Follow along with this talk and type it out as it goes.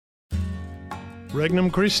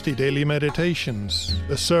Regnum Christi Daily Meditations,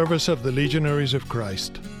 the service of the Legionaries of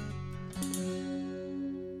Christ.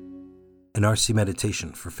 An RC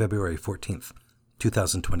Meditation for February 14th,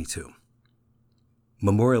 2022.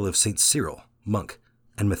 Memorial of St. Cyril, monk,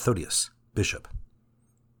 and Methodius, bishop.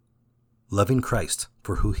 Loving Christ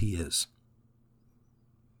for who he is.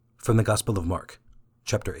 From the Gospel of Mark,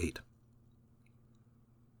 chapter 8.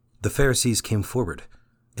 The Pharisees came forward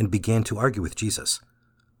and began to argue with Jesus,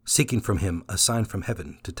 seeking from him a sign from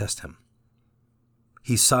heaven to test him.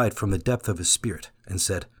 He sighed from the depth of his spirit and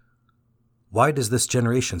said, "Why does this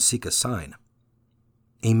generation seek a sign?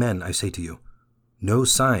 Amen, I say to you, no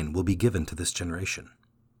sign will be given to this generation."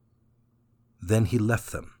 Then he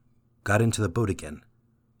left them, got into the boat again,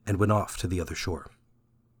 and went off to the other shore.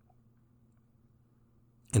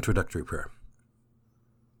 Introductory Prayer.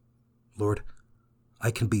 Lord, I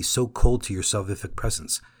can be so cold to your salvific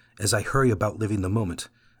presence as I hurry about living the moment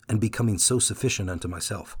and becoming so sufficient unto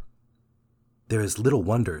myself. There is little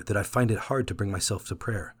wonder that I find it hard to bring myself to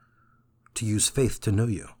prayer, to use faith to know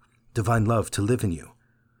you, divine love to live in you,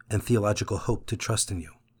 and theological hope to trust in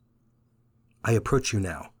you. I approach you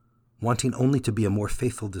now, wanting only to be a more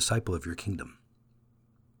faithful disciple of your kingdom.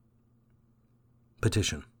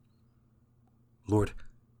 Petition. Lord,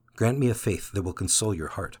 grant me a faith that will console your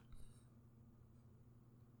heart.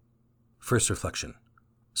 First reflection.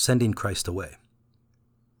 Sending Christ away.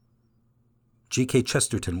 G.K.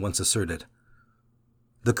 Chesterton once asserted,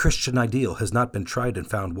 "The Christian ideal has not been tried and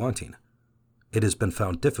found wanting. It has been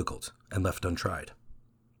found difficult and left untried."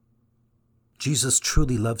 Jesus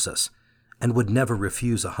truly loves us and would never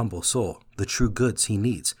refuse a humble soul the true goods he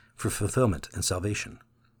needs for fulfillment and salvation.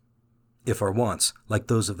 If our wants, like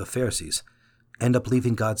those of the Pharisees, end up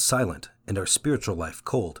leaving God silent and our spiritual life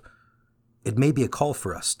cold, it may be a call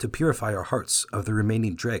for us to purify our hearts of the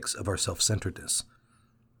remaining dregs of our self-centeredness.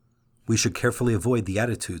 We should carefully avoid the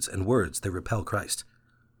attitudes and words that repel Christ.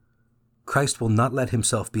 Christ will not let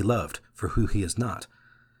himself be loved for who he is not,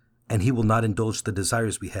 and he will not indulge the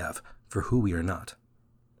desires we have for who we are not.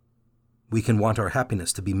 We can want our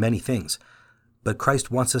happiness to be many things, but Christ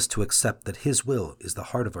wants us to accept that his will is the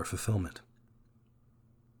heart of our fulfillment.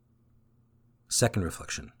 Second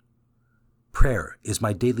reflection. Prayer is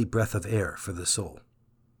my daily breath of air for the soul.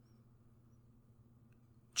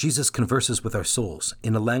 Jesus converses with our souls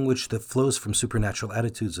in a language that flows from supernatural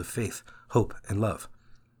attitudes of faith, hope, and love.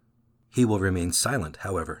 He will remain silent,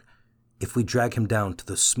 however, if we drag him down to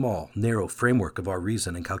the small, narrow framework of our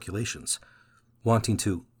reason and calculations, wanting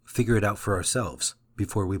to figure it out for ourselves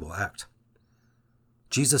before we will act.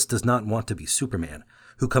 Jesus does not want to be Superman,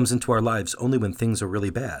 who comes into our lives only when things are really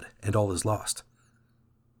bad and all is lost.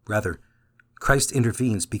 Rather, Christ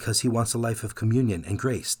intervenes because he wants a life of communion and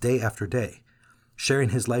grace day after day, sharing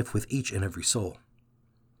his life with each and every soul.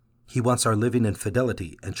 He wants our living in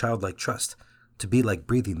fidelity and childlike trust to be like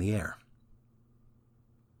breathing the air.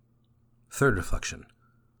 Third reflection.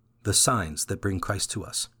 The signs that bring Christ to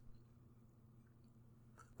us.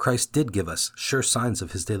 Christ did give us sure signs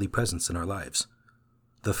of his daily presence in our lives.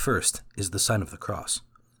 The first is the sign of the cross.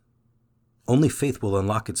 Only faith will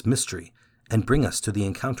unlock its mystery and bring us to the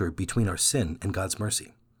encounter between our sin and God's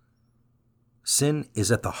mercy. Sin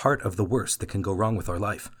is at the heart of the worst that can go wrong with our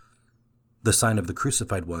life. The sign of the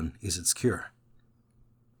crucified one is its cure.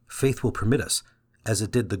 Faith will permit us, as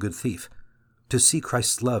it did the good thief, to see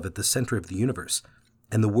Christ's love at the center of the universe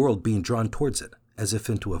and the world being drawn towards it as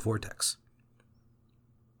if into a vortex.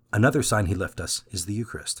 Another sign he left us is the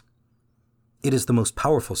Eucharist. It is the most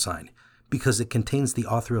powerful sign because it contains the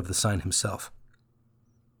author of the sign himself.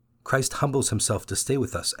 Christ humbles himself to stay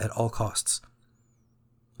with us at all costs.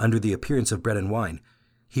 Under the appearance of bread and wine,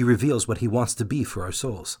 he reveals what he wants to be for our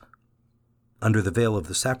souls. Under the veil of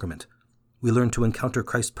the sacrament, we learn to encounter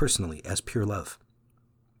Christ personally as pure love.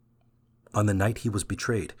 On the night he was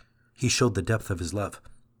betrayed, he showed the depth of his love.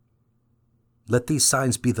 Let these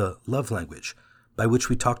signs be the love language by which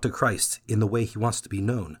we talk to Christ in the way he wants to be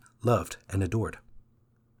known, loved, and adored.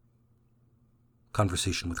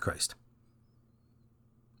 Conversation with Christ.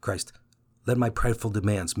 Christ, let my prideful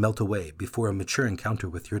demands melt away before a mature encounter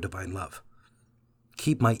with your divine love.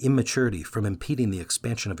 Keep my immaturity from impeding the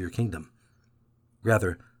expansion of your kingdom.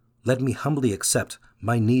 Rather, let me humbly accept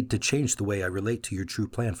my need to change the way I relate to your true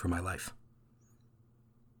plan for my life.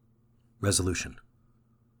 Resolution.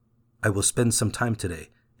 I will spend some time today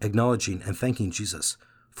acknowledging and thanking Jesus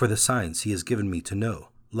for the signs he has given me to know,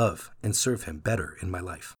 love, and serve him better in my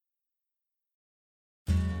life.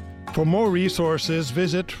 For more resources,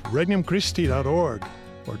 visit regnumchristi.org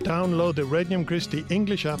or download the Regnum Christi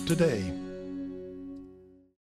English app today.